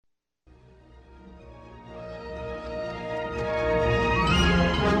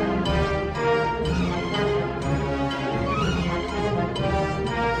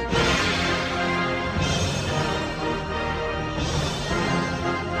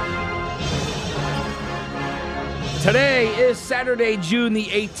Today is Saturday, June the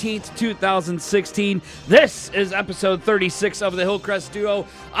 18th, 2016. This is episode 36 of the Hillcrest Duo.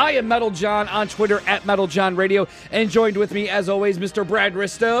 I am Metal John on Twitter at Metal John Radio, and joined with me, as always, Mr. Brad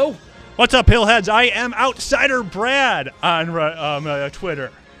Risto. What's up, Hillheads? I am Outsider Brad on Twitter.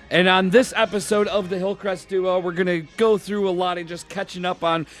 And on this episode of the Hillcrest Duo, we're going to go through a lot of just catching up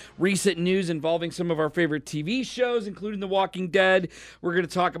on recent news involving some of our favorite TV shows, including The Walking Dead. We're going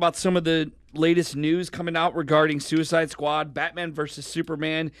to talk about some of the latest news coming out regarding Suicide Squad, Batman vs.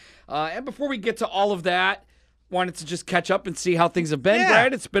 Superman. And before we get to all of that, wanted to just catch up and see how things have been,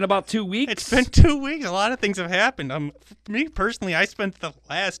 Brad. It's been about 2 weeks. It's been 2 weeks. A lot of things have happened. For me personally, I spent the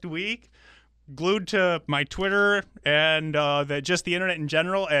last week glued to my Twitter and just the internet in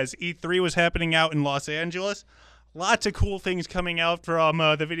general as E3 was happening out in Los Angeles. Lots of cool things coming out from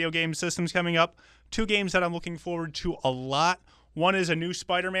the video game systems coming up. Two games that I'm looking forward to a lot. One is a new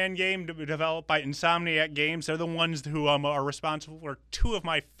Spider-Man game developed by Insomniac Games. They're the ones who are responsible for two of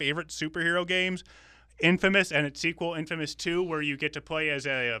my favorite superhero games, Infamous and its sequel, Infamous 2, where you get to play as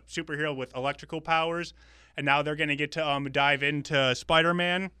a superhero with electrical powers. And now they're going to get to dive into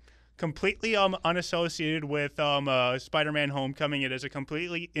Spider-Man, completely unassociated with Spider-Man Homecoming. It is a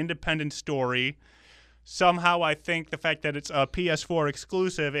completely independent story. Somehow I think the fact that it's a PS4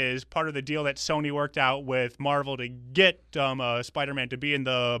 exclusive is part of the deal that Sony worked out with Marvel to get Spider-Man to be in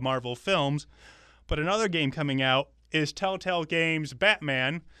the Marvel films. But another game coming out is Telltale Games'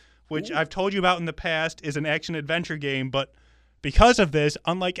 Batman, which I've told you about in the past is an action-adventure game. But because of this,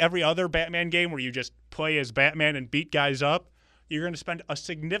 unlike every other Batman game where you just play as Batman and beat guys up, you're going to spend a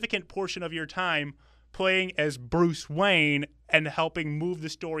significant portion of your time playing as Bruce Wayne and helping move the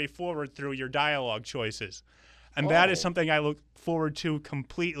story forward through your dialogue choices. And that is something I look forward to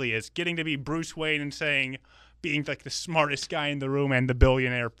completely, is getting to be Bruce Wayne and being like the smartest guy in the room and the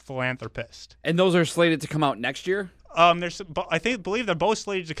billionaire philanthropist. And those are slated to come out next year? Believe they're both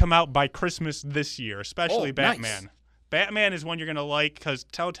slated to come out by Christmas this year, especially Batman. Nice. Batman is one you're going to like because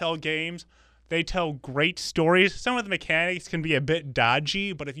Telltale Games, they tell great stories. Some of the mechanics can be a bit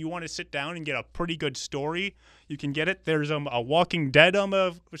dodgy, but if you want to sit down and get a pretty good story, you can get it. There's a Walking Dead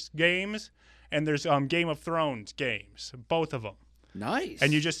of games, and there's Game of Thrones games, both of them. Nice.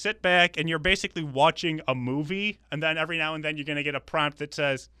 And you just sit back, and you're basically watching a movie, and then every now and then you're going to get a prompt that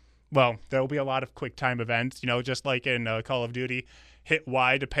says, well, there'll be a lot of quick time events, just like in Call of Duty, hit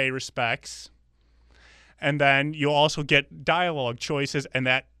Y to pay respects. And then you'll also get dialogue choices, and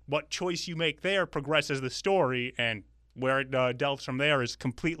that what choice you make there progresses the story, and where it delves from there is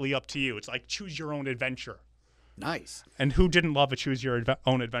completely up to you. It's like choose your own adventure. Nice. And who didn't love a choose your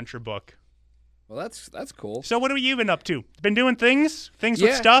own adventure book? Well, that's cool. So what have you been up to? Been doing things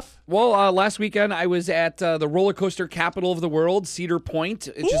with stuff? Well, last weekend I was at the roller coaster capital of the world, Cedar Point,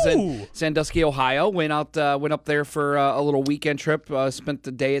 which is in Sandusky, Ohio. Went up there for a little weekend trip. Spent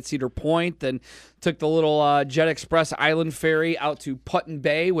the day at Cedar Point, then took the little Jet Express Island ferry out to Put-in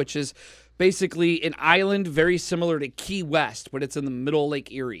Bay, which is basically an island very similar to Key West, but it's in the middle of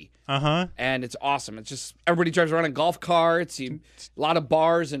Lake Erie. And it's awesome. It's just everybody drives around in golf carts. A lot of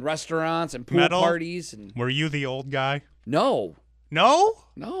bars and restaurants and pool parties. And were you the old guy? No. No?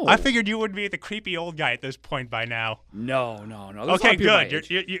 No. I figured you would be the creepy old guy at this point by now. No. Okay, good.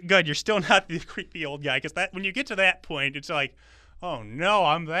 You're good. You're still not the creepy old guy, because when you get to that point, it's like, oh no,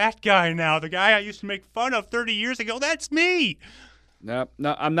 I'm that guy now. The guy I used to make fun of 30 years ago. That's me. No,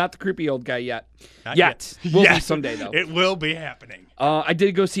 I'm not the creepy old guy yet. Not yet. Will be someday, though. It will be happening. I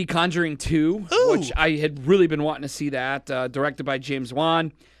did go see Conjuring 2, which I had really been wanting to see that. Directed by James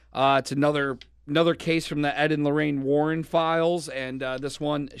Wan. It's another case from the Ed and Lorraine Warren files, and this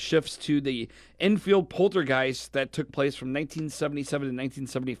one shifts to the Enfield poltergeist that took place from 1977 to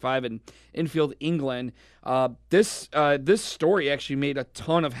 1975 in Enfield, England. This story actually made a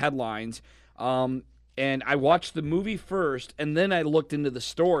ton of headlines. And I watched the movie first, and then I looked into the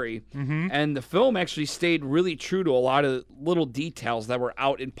story. And the film actually stayed really true to a lot of little details that were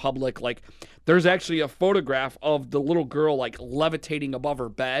out in public. Like, there's actually a photograph of the little girl, levitating above her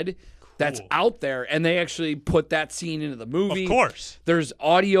bed. Cool. That's out there, and they actually put that scene into the movie. Of course. There's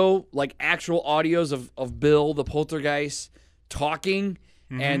audio, actual audios of Bill, the poltergeist, talking.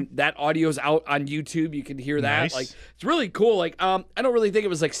 And that audio's out on YouTube. You can hear that. Nice. It's really cool. I don't really think it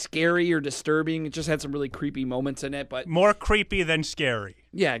was scary or disturbing. It just had some really creepy moments in it, but more creepy than scary.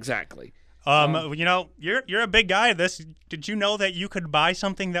 Yeah, exactly. You're a big guy. Did you know that you could buy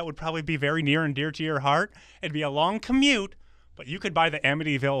something that would probably be very near and dear to your heart? It'd be a long commute, but you could buy the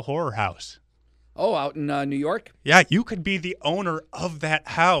Amityville Horror House. Oh, out in New York? Yeah, you could be the owner of that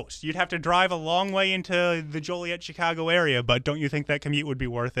house. You'd have to drive a long way into the Joliet, Chicago area, but don't you think that commute would be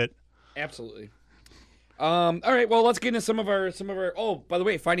worth it? Absolutely. All right, well, let's get into some of our. Oh, by the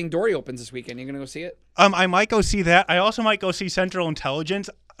way, Finding Dory opens this weekend. You gonna go see it? I might go see that. I also might go see Central Intelligence.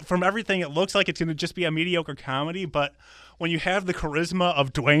 From everything, it looks like it's gonna just be a mediocre comedy, but when you have the charisma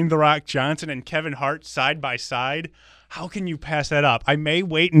of Dwayne "The Rock" Johnson and Kevin Hart side by side, how can you pass that up? I may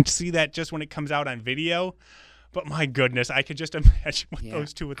wait and see that just when it comes out on video. But my goodness, I could just imagine what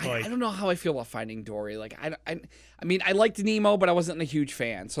those two would like. I don't know how I feel about Finding Dory. Like, I mean, I liked Nemo, but I wasn't a huge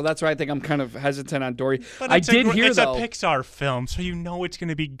fan. So that's why I think I'm kind of hesitant on Dory. But it's a Pixar film, so you know it's going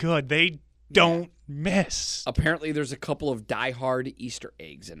to be good. They don't miss. Apparently, there's a couple of Die-Hard Easter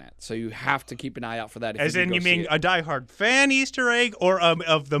eggs in it, so you have to keep an eye out for that. As in, you mean a Die-Hard fan Easter egg, or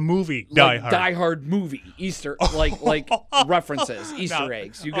of the movie Die Hard? Die-Hard movie Easter, like references, Easter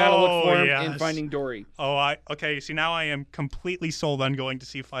eggs. You got to look for them in Finding Dory. Okay. See, now I am completely sold on going to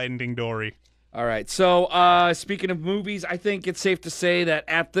see Finding Dory. All right. So, speaking of movies, I think it's safe to say that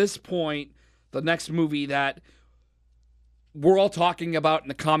at this point, the next movie that we're all talking about in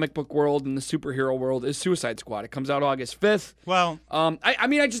the comic book world and the superhero world is Suicide Squad. It comes out August 5th. Well, I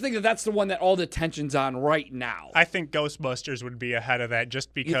mean, I just think that's the one that all the attention's on right now. I think Ghostbusters would be ahead of that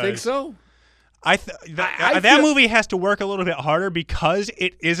just because. You think so? That movie has to work a little bit harder because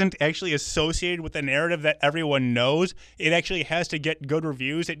it isn't actually associated with the narrative that everyone knows. It actually has to get good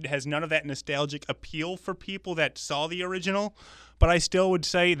reviews. It has none of that nostalgic appeal for people that saw the original. But I still would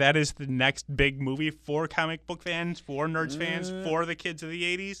say that is the next big movie for comic book fans, for nerds fans, for the kids of the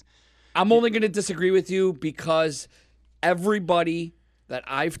 80s. I'm only going to disagree with you because everybody that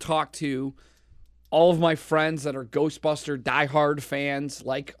I've talked to, all of my friends that are Ghostbuster diehard fans,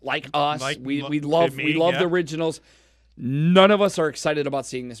 like us, we love the originals. None of us are excited about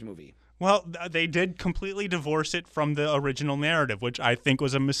seeing this movie. Well, they did completely divorce it from the original narrative, which I think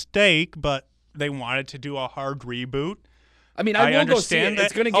was a mistake, but they wanted to do a hard reboot. I mean, I will go see it.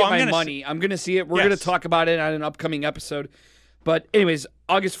 It's going to get my money. I'm going to see it. We're going to talk about it on an upcoming episode. But anyways,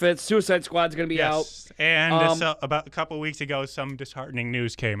 August 5th, Suicide Squad's going to be out. And about a couple of weeks ago, some disheartening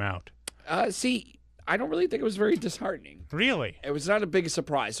news came out. See, I don't really think it was very disheartening. Really? It was not a big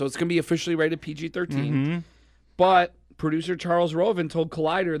surprise. So it's going to be officially rated PG-13. Mm-hmm. But producer Charles Roven told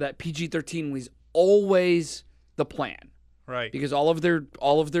Collider that PG-13 was always the plan. Right. Because all of their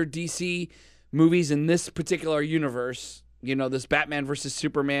DC movies in this particular universe, you know, this Batman versus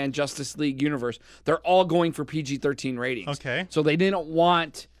Superman, Justice League universe, they're all going for PG-13 ratings. Okay. So they didn't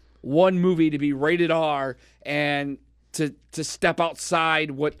want one movie to be rated R and to step outside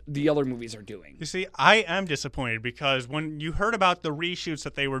what the other movies are doing. You see, I am disappointed because when you heard about the reshoots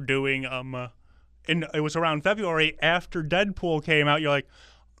that they were doing, it was around February after Deadpool came out, you're like,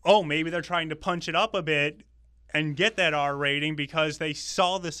 oh, maybe they're trying to punch it up a bit and get that R rating because they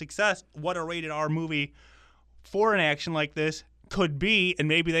saw the success, what a rated R movie for an action like this could be, and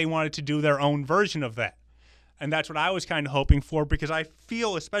maybe they wanted to do their own version of that. And that's what I was kind of hoping for because I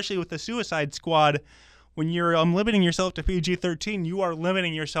feel, especially with the Suicide Squad, when you're limiting yourself to PG-13, you are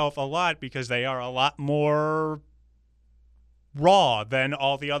limiting yourself a lot because they are a lot more raw than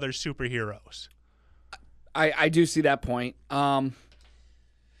all the other superheroes. I do see that point. I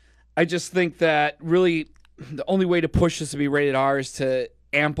just think that really the only way to push this to be rated R is to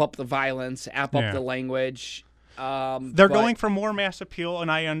amp up the violence, amp up the language. They're going for more mass appeal,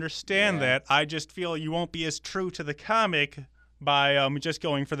 and I understand that. I just feel you won't be as true to the comic by just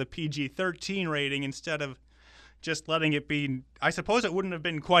going for the PG-13 rating instead of just letting it be. I suppose it wouldn't have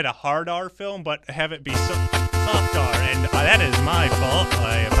been quite a hard R film, but have it be soft R, and that is my fault.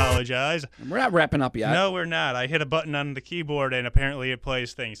 I apologize. We're not wrapping up yet. No, we're not. I hit a button on the keyboard, and apparently it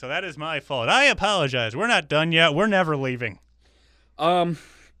plays things, so that is my fault. I apologize. We're not done yet. We're never leaving.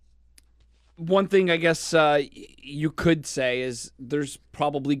 One thing I guess you could say is there's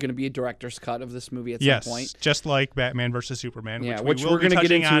probably going to be a director's cut of this movie at some point. Yes, just like Batman versus Superman, which we're going to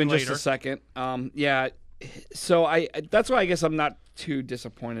get into in just a second. So that's why I guess I'm not too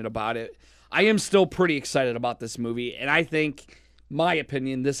disappointed about it. I am still pretty excited about this movie, and I think, my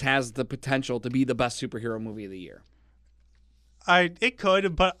opinion, this has the potential to be the best superhero movie of the year. It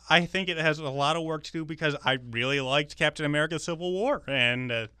could, but I think it has a lot of work to do because I really liked Captain America: Civil War,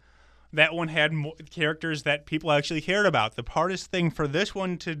 and that one had characters that people actually cared about. The hardest thing for this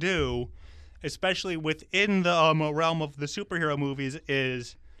one to do, especially within the realm of the superhero movies,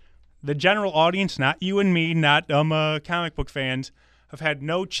 is the general audience, not you and me, not comic book fans, have had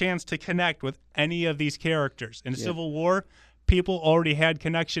no chance to connect with any of these characters. In Civil War, people already had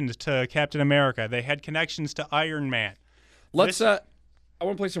connections to Captain America. They had connections to Iron Man. I want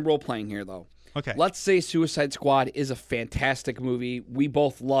to play some role-playing here, though. Okay. Let's say Suicide Squad is a fantastic movie. We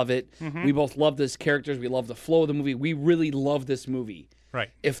both love it. Mm-hmm. We both love these characters. We love the flow of the movie. We really love this movie. Right.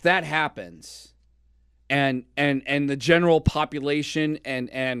 If that happens, and the general population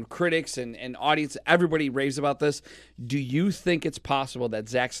and critics and audience, everybody raves about this. Do you think it's possible that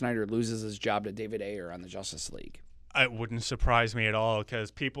Zack Snyder loses his job to David Ayer on the Justice League? It wouldn't surprise me at all because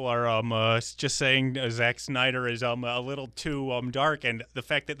people are just saying Zack Snyder is a little too dark, and the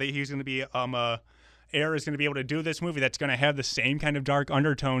fact that he's going to be Ayer is going to be able to do this movie that's going to have the same kind of dark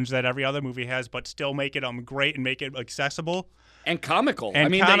undertones that every other movie has, but still make it great and make it accessible. And comical. And I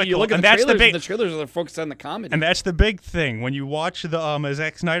mean, comical. You look at the trailers, and the trailers are focused on the comedy. And that's the big thing. When you watch the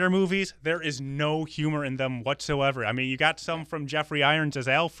Zack Snyder movies, there is no humor in them whatsoever. I mean, you got some from Jeffrey Irons as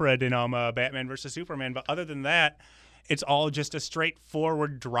Alfred in Batman vs. Superman, but other than that, it's all just a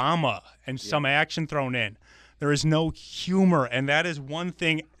straightforward drama and some action thrown in. There is no humor, and that is one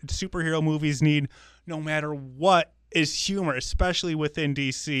thing superhero movies need no matter what is humor, especially within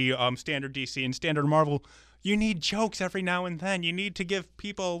DC, standard DC and standard Marvel. You need jokes every now and then. You need to give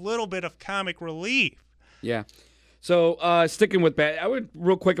people a little bit of comic relief. Yeah. So sticking with I would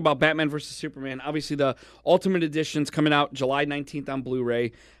real quick about Batman vs. Superman. Obviously, the Ultimate Edition's coming out July 19th on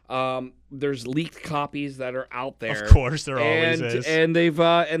Blu-ray. There's leaked copies that are out there. Of course, there always is. And they've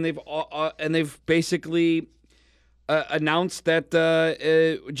basically announced that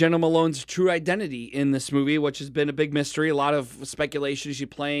Jenna Malone's true identity in this movie, which has been a big mystery. A lot of speculation. Is she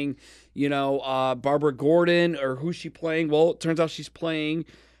playing, Barbara Gordon, or who's she playing? Well, it turns out she's playing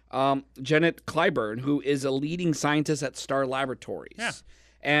Janet Clyburn, who is a leading scientist at Star Laboratories. Yeah.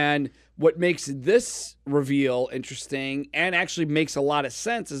 And what makes this reveal interesting and actually makes a lot of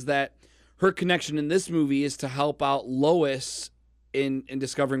sense is that her connection in this movie is to help out Lois in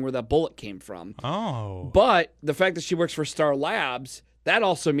discovering where that bullet came from. Oh. But the fact that she works for Star Labs, that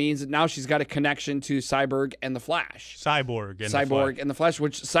also means that now she's got a connection to Cyborg and the Flash. Cyborg and the Flash,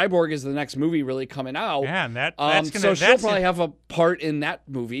 which Cyborg is the next movie really coming out. Yeah, and that's so she'll probably have a part in that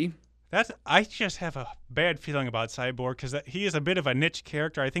movie. I just have a bad feeling about Cyborg because he is a bit of a niche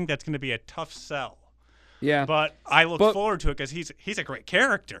character. I think that's going to be a tough sell. Yeah, but I look forward to it because he's a great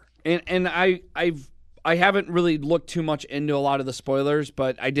character. And I haven't really looked too much into a lot of the spoilers,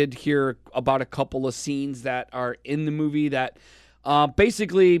 but I did hear about a couple of scenes that are in the movie that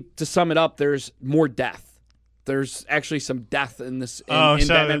basically, to sum it up, there's more death. There's actually some death in this in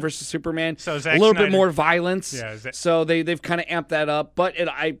Batman vs. Superman. So a little bit more violence. Yeah, so they've kind of amped that up. But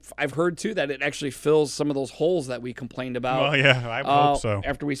I've heard too that it actually fills some of those holes that we complained about. Well, yeah, I hope so.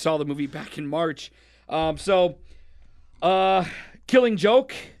 After we saw the movie back in March. Killing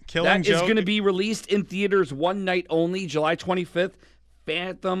Joke. That is going to be released in theaters one night only, July 25th.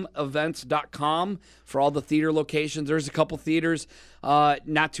 PhantomEvents.com for all the theater locations. There's a couple theaters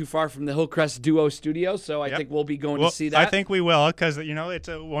not too far from the Hillcrest Duo studio, so I think we'll be going to see that. I think we will because it's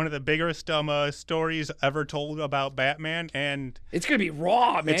one of the biggest stories ever told about Batman, and it's going to be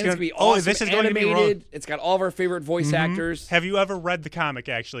raw, man. It's going to be awesome. This is animated. Going to be raw. It's got all of our favorite voice actors. Have you ever read the comic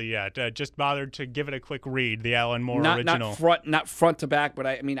actually yet? Just bothered to give it a quick read, the Alan Moore original. Not front to back, but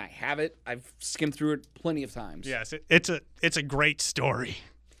I have it. I've skimmed through it plenty of times. Yes, it's a great story.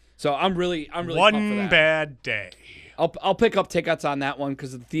 So I'm really pumped for One that. Bad Day. I'll pick up tickets on that one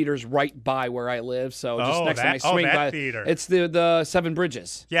because the theater's right by where I live. So just next time I swing by, theater. It's the Seven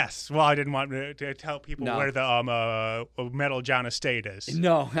Bridges. Yes. Well, I didn't want to tell people where the Metal John Estate is.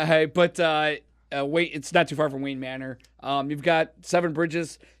 No, but it's not too far from Wayne Manor. You've got Seven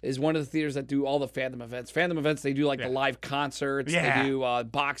Bridges is one of the theaters that do all the Phantom events. Phantom events, they do the live concerts. Yeah. They do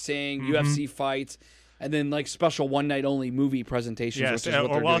boxing, UFC fights. And then special one night only movie presentations. Yes, which is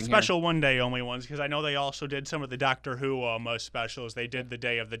what they're doing special here. one day only ones because I know they also did some of the Doctor Who specials. They did the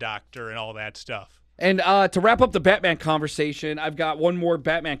Day of the Doctor and all that stuff. And to wrap up the Batman conversation, I've got one more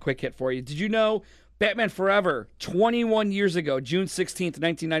Batman quick hit for you. Did you know Batman Forever, 21 years ago, June 16th,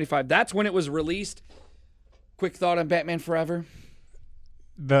 1995, that's when it was released. Quick thought on Batman Forever?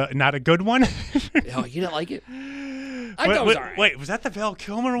 Not a good one? Oh, you didn't like it? I thought it was all right. Wait, was that the Val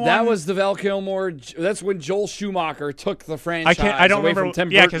Kilmer one? That was the Val Kilmer. That's when Joel Schumacher took the franchise I don't away remember. from Tim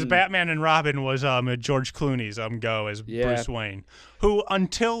Yeah, Burton. because Batman and Robin was George Clooney's go as Bruce Wayne, who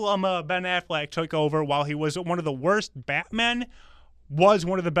until Ben Affleck took over while he was one of the worst Batmen, was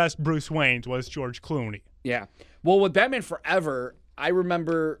one of the best Bruce Waynes, was George Clooney. Yeah. Well, with Batman Forever, I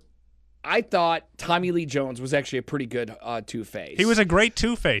remember I thought Tommy Lee Jones was actually a pretty good Two-Face. He was a great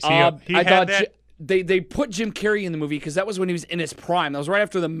Two-Face. He I had thought that. They put Jim Carrey in the movie because that was when he was in his prime. That was right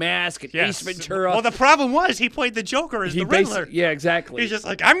after The Mask and Ace Ventura. Well, the problem was he played the Joker as the Riddler. Yeah, exactly. He's just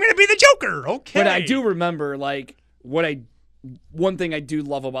like, I'm going to be the Joker. Okay. But I do remember, one thing I do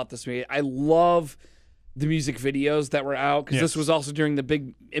love about this movie, I love the music videos that were out, because this was also during the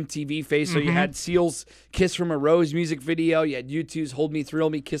big MTV phase. So you had Seal's "Kiss from a Rose" music video. You had U2's "Hold Me, Thrill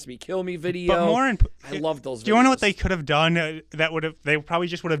Me, Kiss Me, Kill Me" video. But I love those videos. Do you want to know what they could have done? They probably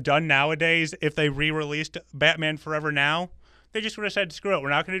just would have done nowadays if they re-released Batman Forever now. They just would have said, "Screw it, we're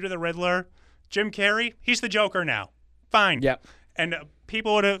not going to do the Riddler. Jim Carrey, he's the Joker now. Fine." Yeah. And there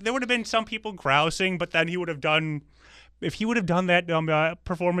would have been some people grousing, but then if he would have done that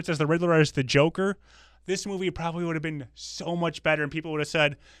performance as the Riddler as the Joker, this movie probably would have been so much better, and people would have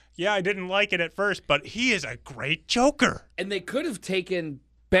said, "Yeah, I didn't like it at first, but he is a great Joker." And they could have taken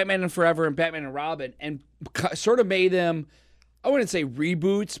Batman and Forever and Batman and Robin and sort of made them, I wouldn't say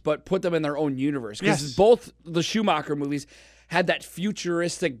reboots, but put them in their own universe. Because both the Schumacher movies had that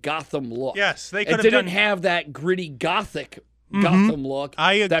futuristic Gotham look. Yes, they could have didn't have that gritty Gothic Gotham look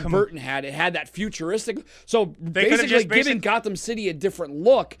that Burton had. It had that futuristic. So basically giving Gotham City a different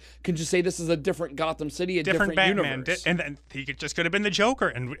look can just say this is a different Gotham City, a different Batman. universe. And then he just could have been the Joker,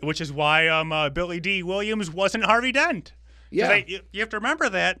 and which is why Billy D. Williams wasn't Harvey Dent. Yeah. You have to remember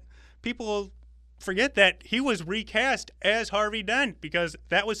that. People forget that he was recast as Harvey Dent because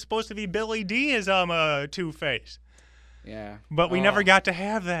that was supposed to be Billy D. as Two-Face. Yeah. But we never got to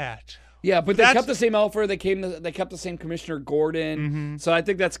have that. Yeah, but they kept the same Alfred. They kept the same Commissioner Gordon. Mm-hmm. So I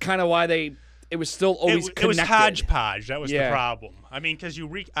think that's kind of why it was still always connected. It was hodgepodge. That was the problem. I mean, because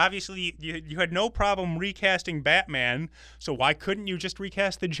obviously you had no problem recasting Batman. So why couldn't you just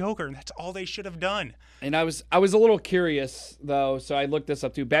recast the Joker? And that's all they should have done. And I was a little curious though, so I looked this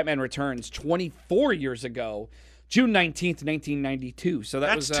up too. Batman Returns 24 years ago, June 19th, 1992. So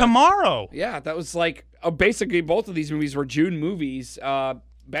that's tomorrow. Yeah, that was like basically both of these movies were June movies.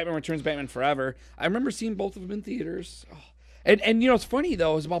 Batman Returns, Batman Forever. I remember seeing both of them in theaters. Oh. And you know what's funny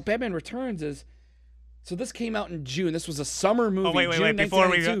though is about Batman Returns is, so this came out in June. This was a summer movie. Oh wait! Before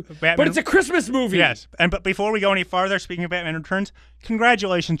we go, but it's a Christmas movie. Yes, but before we go any farther, speaking of Batman Returns,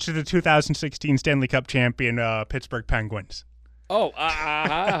 congratulations to the 2016 Stanley Cup champion Pittsburgh Penguins. Oh,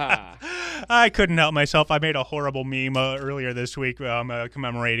 I couldn't help myself. I made a horrible meme earlier this week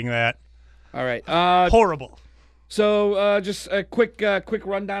commemorating that. All right, horrible. So just a quick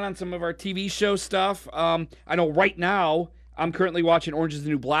rundown on some of our TV show stuff. I know right now I'm currently watching Orange is the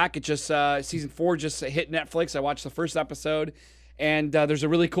New Black. It just season 4 just hit Netflix. I watched the first episode, and there's a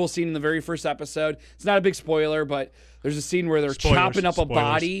really cool scene in the very first episode. It's not a big spoiler, but there's a scene where they're chopping up a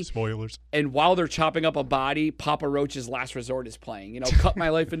body. Spoilers. And while they're chopping up a body, Papa Roach's Last Resort is playing. You know, cut my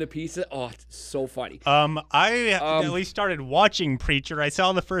life into pieces. Oh, it's so funny. I at least started watching Preacher. I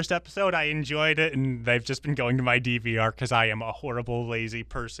saw the first episode. I enjoyed it, and they've just been going to my DVR because I am a horrible, lazy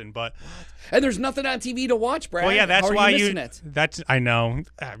person. But and there's nothing on TV to watch, Brad. Well, yeah, that's How are why you missing it? I know.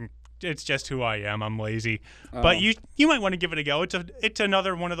 It's just who I am. I'm lazy. But you might want to give it a go. It's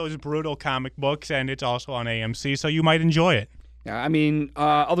another one of those brutal comic books, and it's also on AMC, so you might enjoy it. Yeah, I mean,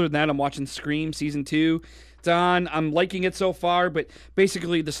 other than that, I'm watching Scream Season 2. It's on. I'm liking it so far, but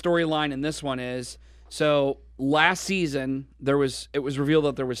basically the storyline in this one is, so last season it was revealed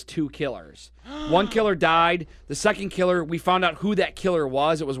that there was 2 killers. One killer died. The second killer, we found out who that killer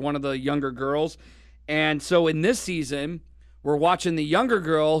was. It was one of the younger girls. And so in this season, we're watching the younger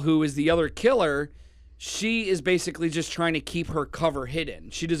girl who is the other killer. She is basically just trying to keep her cover hidden.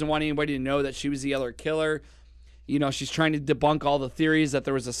 She doesn't want anybody to know that she was the other killer. You know, she's trying to debunk all the theories that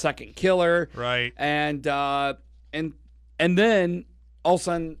there was a second killer. Right. And then all of a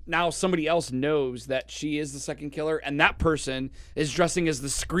sudden now somebody else knows that she is the second killer, and that person is dressing as the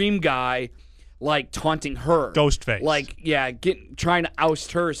Scream guy, like taunting her. Ghostface. Like, yeah, trying to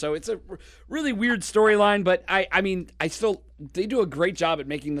oust her. So it's a really weird storyline, but I mean, they do a great job at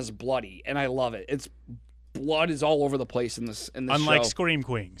making this bloody, and I love it. It's blood is all over the place in this Unlike show. Scream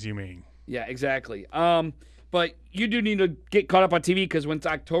Queens, you mean? Yeah, exactly. But you do need to get caught up on TV because when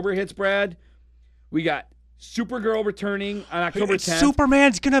October hits, Brad, we got Supergirl returning on October 10th.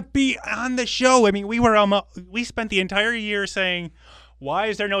 Superman's gonna be on the show. I mean, we spent the entire year saying, why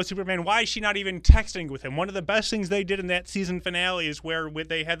is there no Superman? Why is she not even texting with him? One of the best things they did in that season finale is where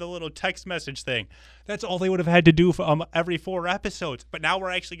they had the little text message thing. That's all they would have had to do for every 4 episodes. But now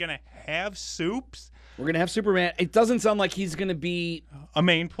we're actually going to have Supes. We're going to have Superman. It doesn't sound like he's going to be a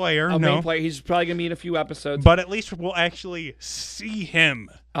main player. Main player. He's probably going to be in a few episodes. But at least we'll actually see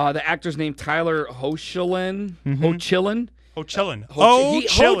him. The actor's named Tyler Hoechlin. Hoechlin.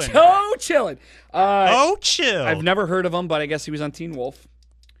 I've never heard of him, but I guess he was on Teen Wolf.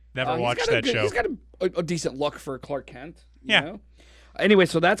 Never watched that show. He's got a decent look for Clark Kent. You know? Anyway,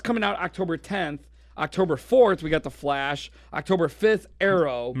 so that's coming out October 10th. October 4th, we got The Flash. October 5th,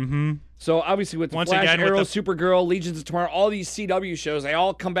 Arrow. Mm-hmm. So obviously with The Once Flash, again, with Arrow, the- Supergirl, Legions of Tomorrow, all these CW shows, they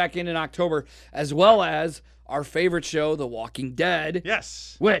all come back in October, as well as our favorite show, The Walking Dead.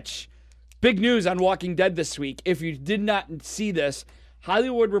 Yes. Which, big news on Walking Dead this week. If you did not see this,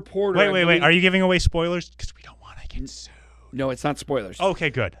 Hollywood Reporter... Wait. Are you giving away spoilers? Because we don't want to get sued. No, it's not spoilers. Okay,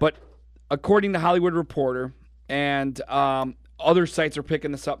 good. But according to Hollywood Reporter, and other sites are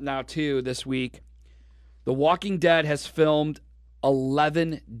picking this up now too this week, The Walking Dead has filmed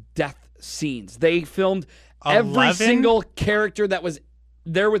 11 death scenes. They filmed every 11? single character that was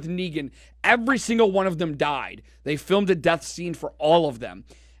there with Negan. Every single one of them died. They filmed a death scene for all of them.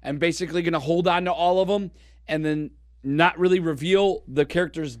 And basically going to hold on to all of them and then not really reveal the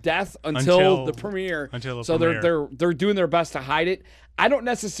character's death until the premiere. So they're doing their best to hide it. I don't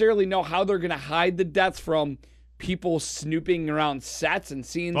necessarily know how they're going to hide the deaths from people snooping around sets and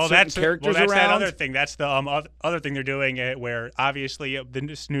seeing certain characters around. That's that other thing. That's the other thing they're doing, where obviously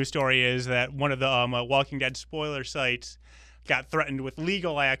the news story is that one of the Walking Dead spoiler sites got threatened with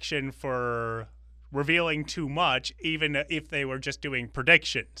legal action for revealing too much, even if they were just doing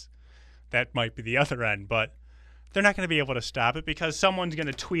predictions. That might be the other end, but they're not going to be able to stop it because someone's going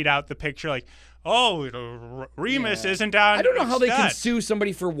to tweet out the picture like, "Oh, Remus isn't on." I don't know how they can sue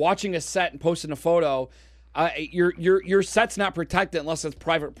somebody for watching a set and posting a photo. Your set's not protected unless it's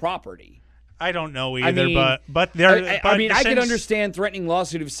private property. I don't know either, but they're. I can understand threatening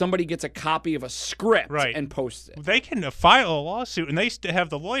lawsuit if somebody gets a copy of a script and posts it. They can file a lawsuit, and they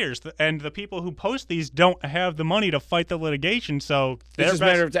have the lawyers, and the people who post these don't have the money to fight the litigation. So it's just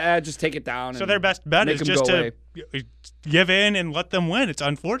better to just take it down. So their best bet is just to give in and let them win. It's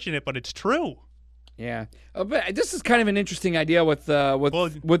unfortunate, but it's true. Yeah, but this is kind of an interesting idea with the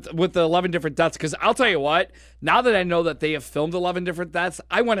 11 different deaths. Because I'll tell you what, now that I know that they have filmed 11 different deaths,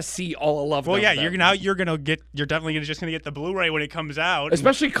 I want to see all 11. Well, yeah, you're definitely just gonna get the Blu-ray when it comes out,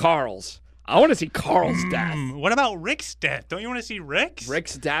 especially Carl's. I want to see Carl's death. What about Rick's death? Don't you want to see Rick's?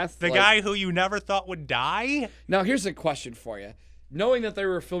 Rick's death, the guy who you never thought would die. Now, here's a question for you: knowing that they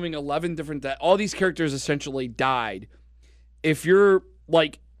were filming 11 different deaths, all these characters essentially died. If you're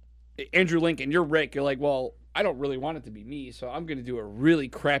like Andrew Lincoln, you're Rick, you're like, well, I don't really want it to be me, so I'm going to do a really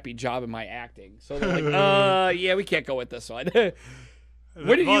crappy job in my acting. So they're like, yeah, we can't go with this one.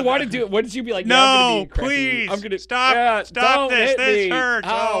 What did you want to do? What did you be like? No, please. I'm gonna stop this. This hurts.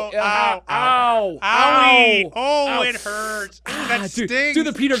 Ow! Owie! Oh, it hurts. Ooh, that stings. Do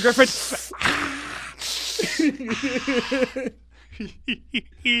the Peter Griffin.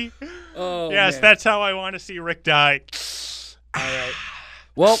 Yes, man. That's how I want to see Rick die. All right.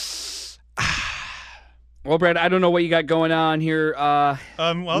 Well, Brad, I don't know what you got going on here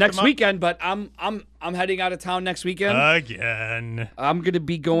next weekend, but I'm heading out of town next weekend. Again. I'm going to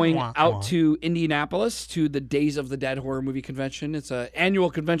be going out to Indianapolis to the Days of the Dead horror movie convention. It's an annual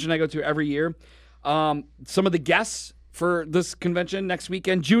convention I go to every year. Some of the guests for this convention next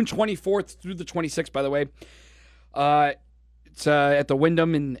weekend, June 24th through the 26th, by the way. It's at the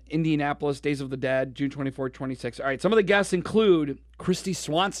Wyndham in Indianapolis, Days of the Dead, June 24th, 26th. All right, some of the guests include Christy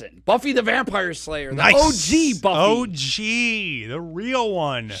Swanson, Buffy the Vampire Slayer, the OG Buffy. OG, the real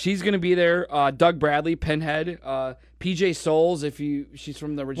one. She's going to be there. Doug Bradley, Pinhead, PJ Souls, she's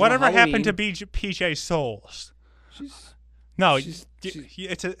from the original Whatever Halloween. happened to PJ Souls?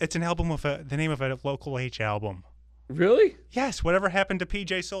 It's an album of the name of a Local H album. Really? Yes, Whatever Happened to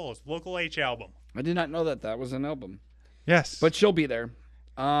PJ Souls, Local H album. I did not know that was an album. Yes. But she'll be there.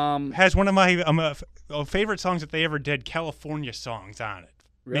 Has one of my favorite songs that they ever did, California songs, on it.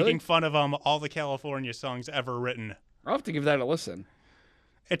 Really? Making fun of all the California songs ever written. I'll have to give that a listen.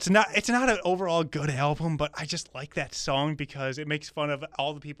 It's not an overall good album, but I just like that song because it makes fun of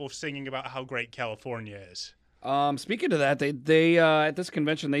all the people singing about how great California is. Speaking of that, they at this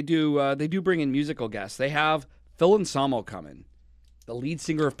convention they do bring in musical guests. They have Phil Anselmo coming, the lead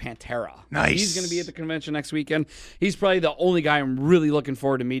singer of Pantera. Nice. He's going to be at the convention next weekend. He's probably the only guy I'm really looking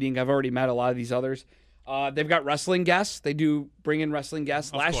forward to meeting. I've already met a lot of these others. They've got wrestling guests. They do bring in wrestling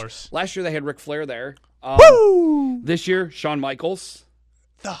guests. Of course. Last year they had Ric Flair there. Woo! This year, Shawn Michaels.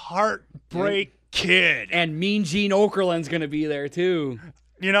 The Heartbreak Kid. And Mean Gene Okerlund's going to be there too.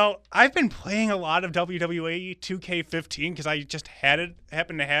 You know, I've been playing a lot of WWE 2K15 because I just happened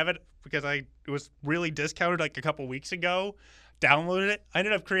to have it because it was really discounted like a couple weeks ago. Downloaded it. I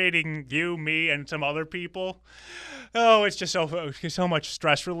ended up creating you, me, and some other people. Oh, it's just so much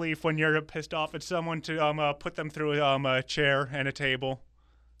stress relief when you're pissed off at someone to put them through a chair and a table.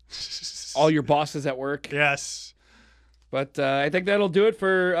 All your bosses at work? Yes. But I think that'll do it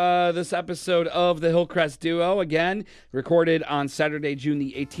for this episode of the Hillcrest Duo. Again, recorded on Saturday, June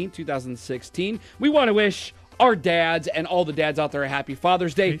the 18th, 2016. We want to wish our dads and all the dads out there a happy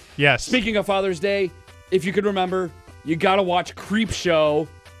Father's Day. Yes. Speaking of Father's Day, if you could remember, you got to watch Creep Show,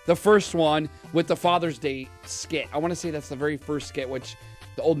 the first one, with the Father's Day skit. I want to say that's the very first skit, which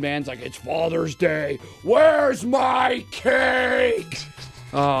the old man's like, it's Father's Day. Where's my cake?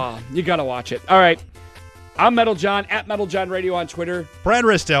 You got to watch it. All right. I'm Metal John, at Metal John Radio on Twitter. Brad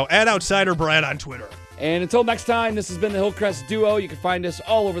Risto, at Outsider Brad on Twitter. And until next time, this has been the Hillcrest Duo. You can find us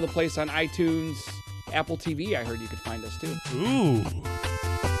all over the place on iTunes, Apple TV. I heard you could find us too. Ooh.